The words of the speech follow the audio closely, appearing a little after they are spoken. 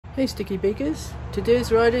Hey Sticky Beakers,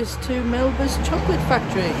 today's ride is to Melba's Chocolate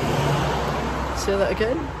Factory. Say that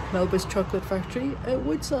again, Melba's Chocolate Factory at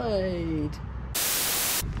Woodside.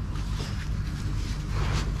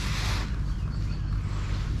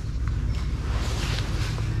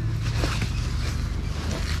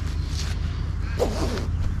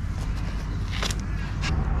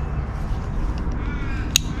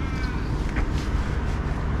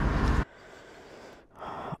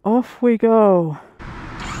 Off we go.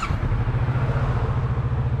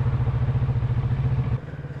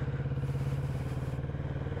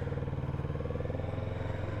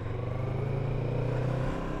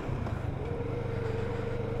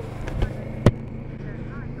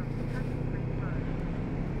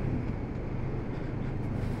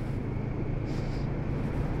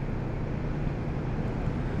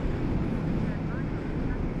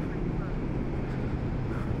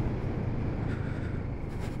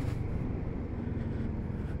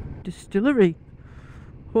 Distillery.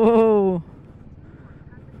 Whoa.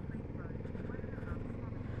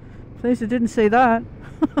 Place that didn't say that.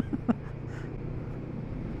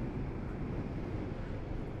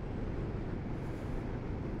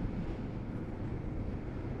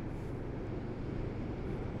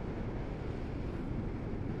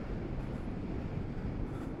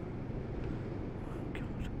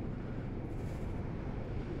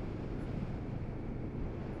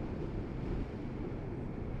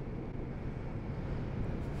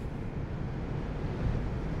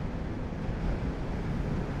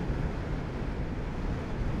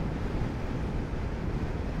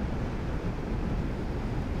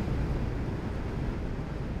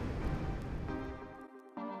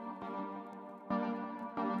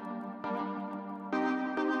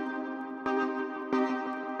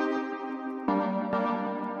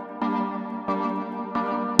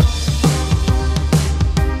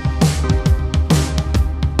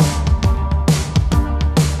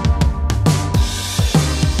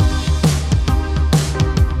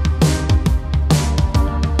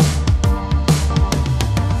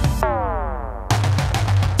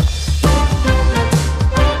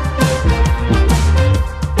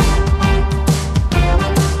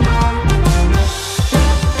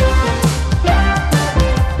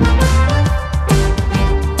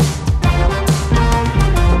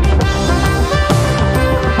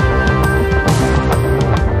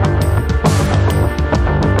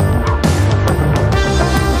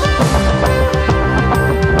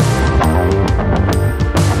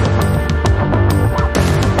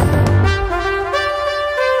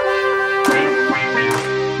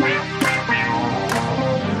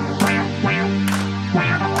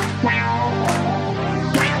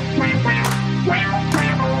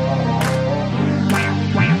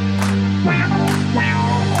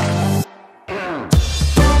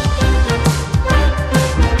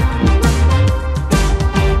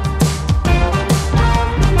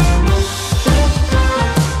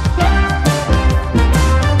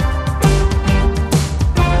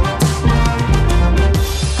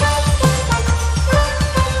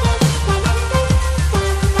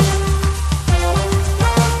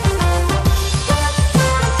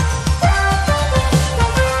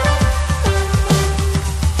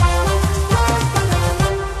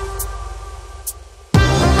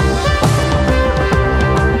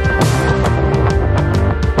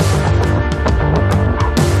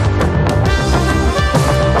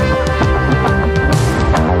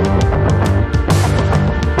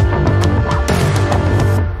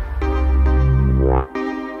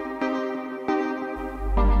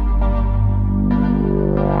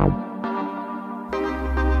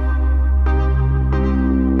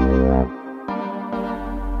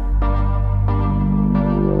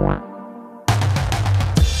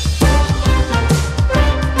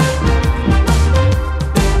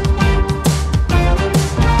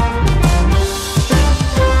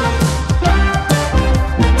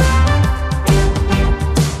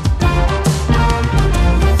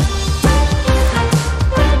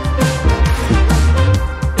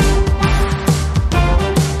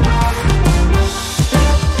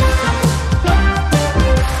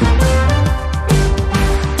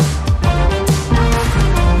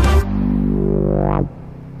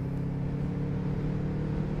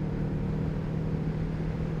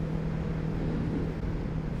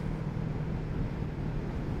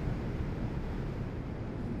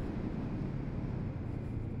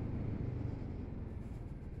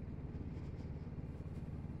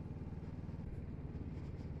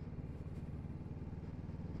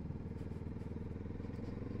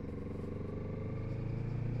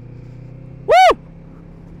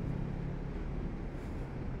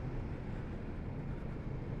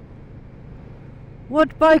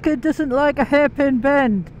 What biker doesn't like a hairpin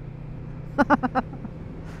bend?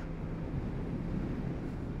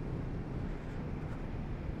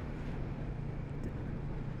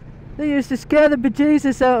 They used to scare the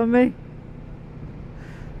bejesus out of me.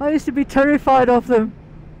 I used to be terrified of them.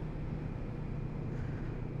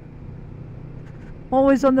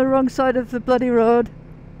 Always on the wrong side of the bloody road.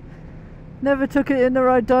 Never took it in the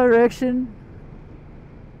right direction.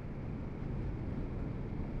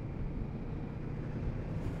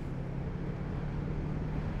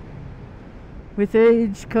 With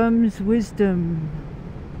age comes wisdom.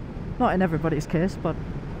 Not in everybody's case, but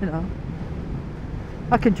you know,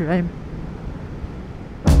 I can dream.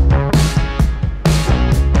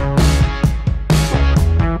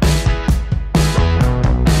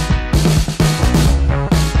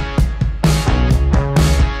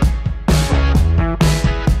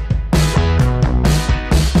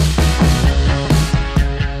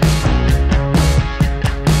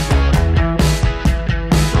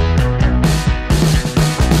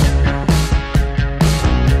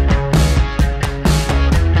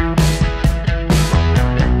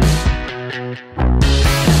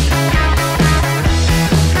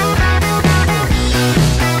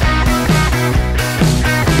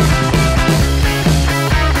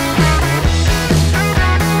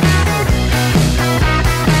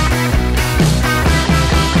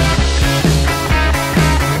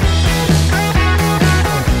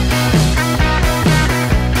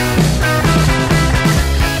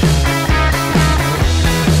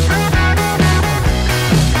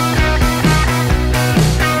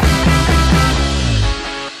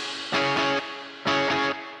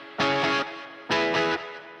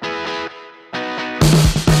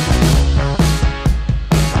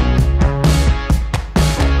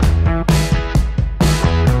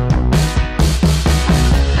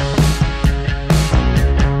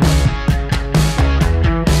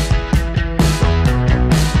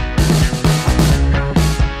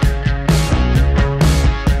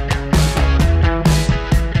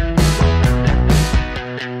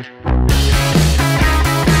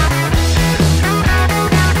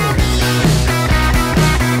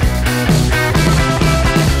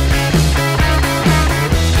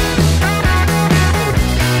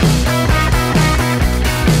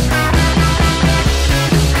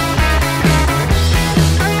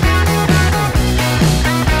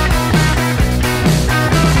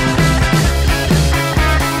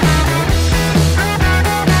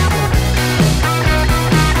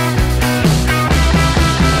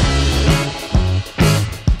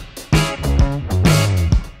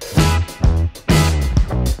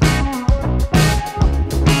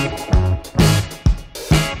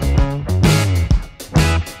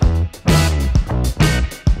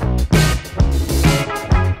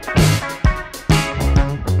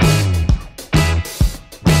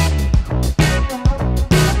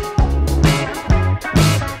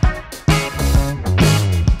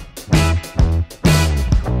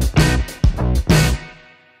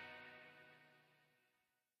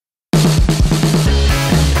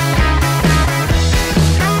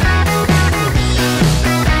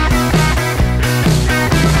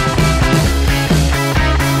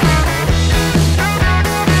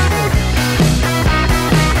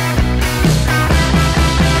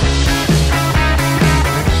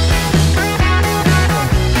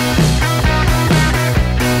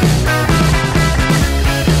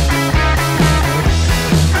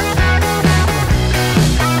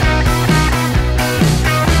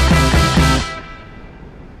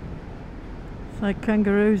 Like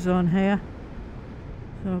kangaroos on here,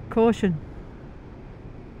 so caution.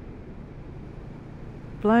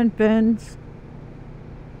 Blind bends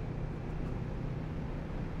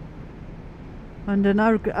and an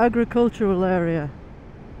agricultural area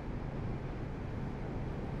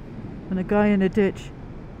and a guy in a ditch.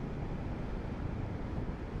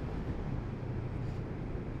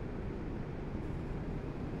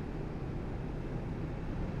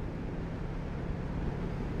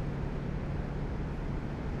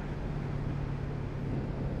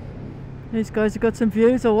 These guys have got some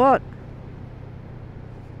views or what?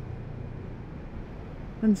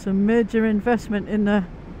 And some major investment in the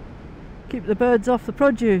keep the birds off the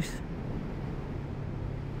produce.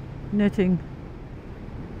 Netting.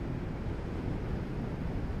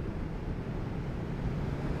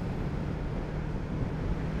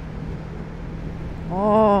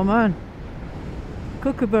 Oh man.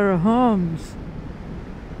 Kookaburra Homes.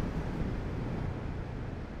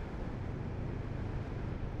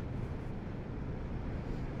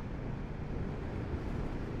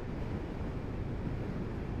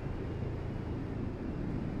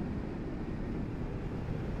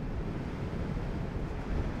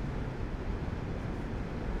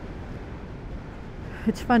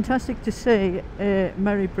 It's fantastic to see a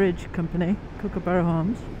Mary Bridge company, Kookaburra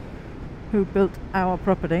Homes, who built our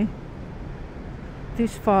property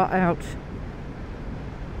this far out.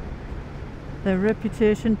 Their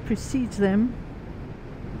reputation precedes them.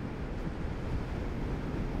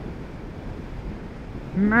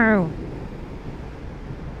 No.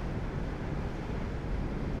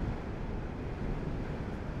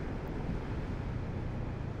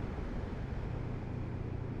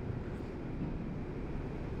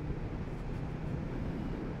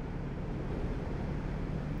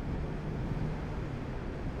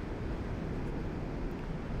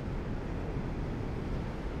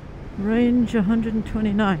 Range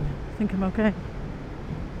 129. I think I'm okay.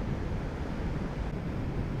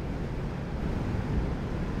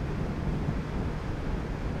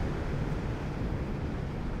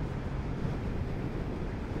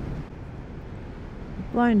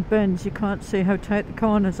 Blind bends, you can't see how tight the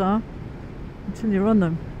corners are until you're on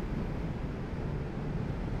them.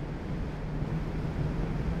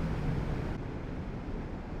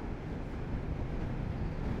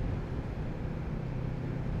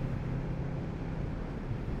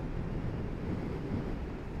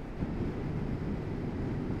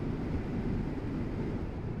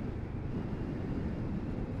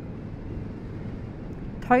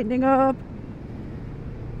 Tightening up.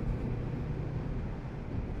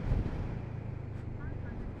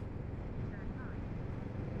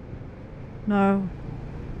 No.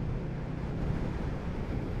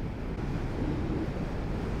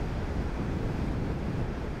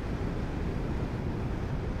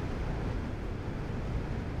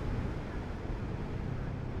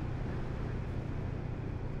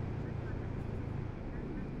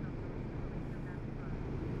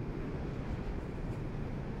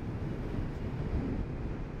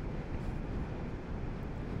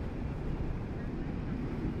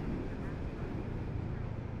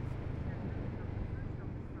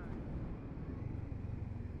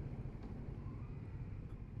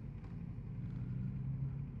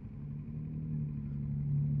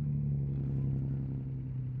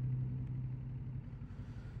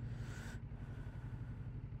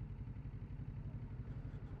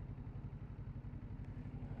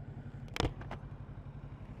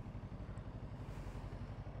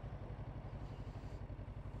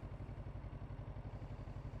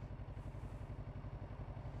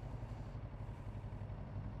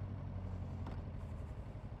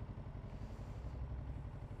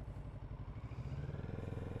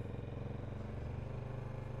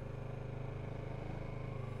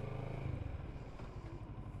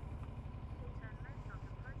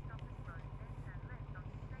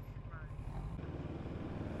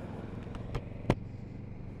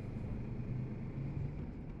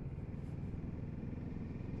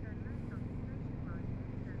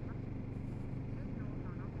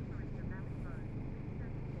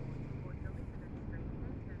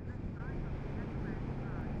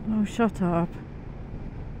 Oh, shut up.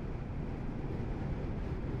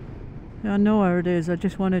 Yeah, I know where it is. I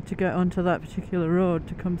just wanted to get onto that particular road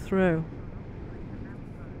to come through.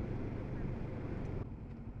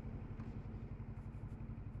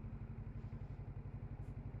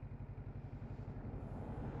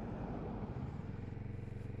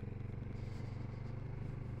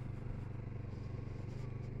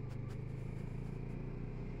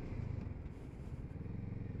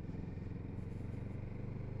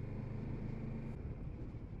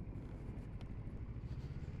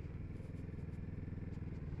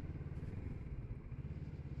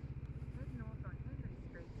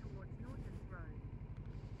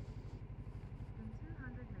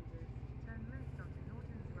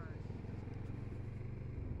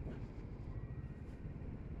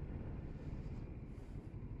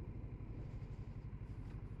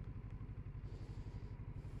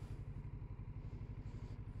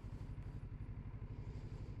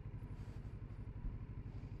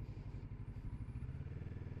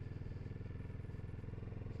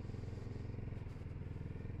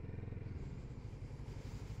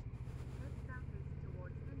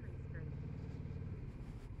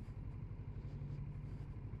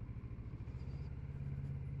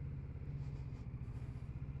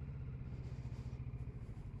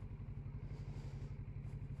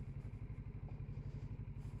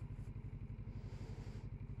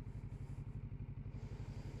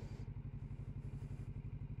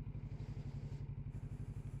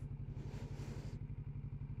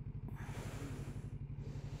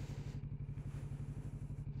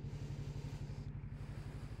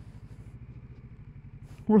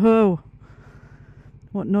 Whoa!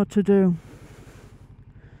 What not to do.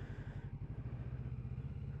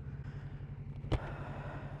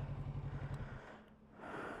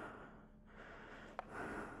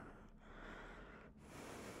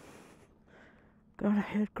 God, I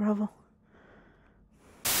hate gravel.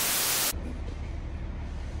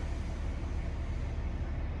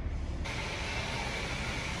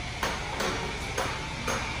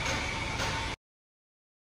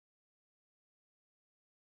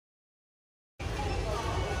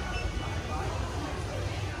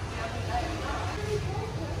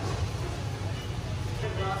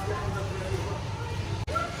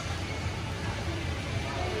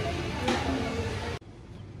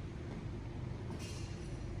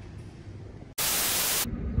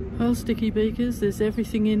 Well, Sticky Bakers, there's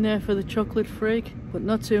everything in there for the chocolate freak, but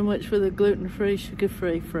not too much for the gluten-free,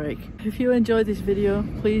 sugar-free freak. If you enjoyed this video,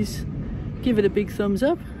 please give it a big thumbs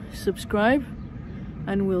up, subscribe,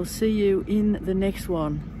 and we'll see you in the next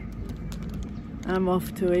one. I'm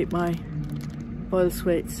off to eat my boiled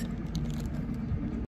sweets.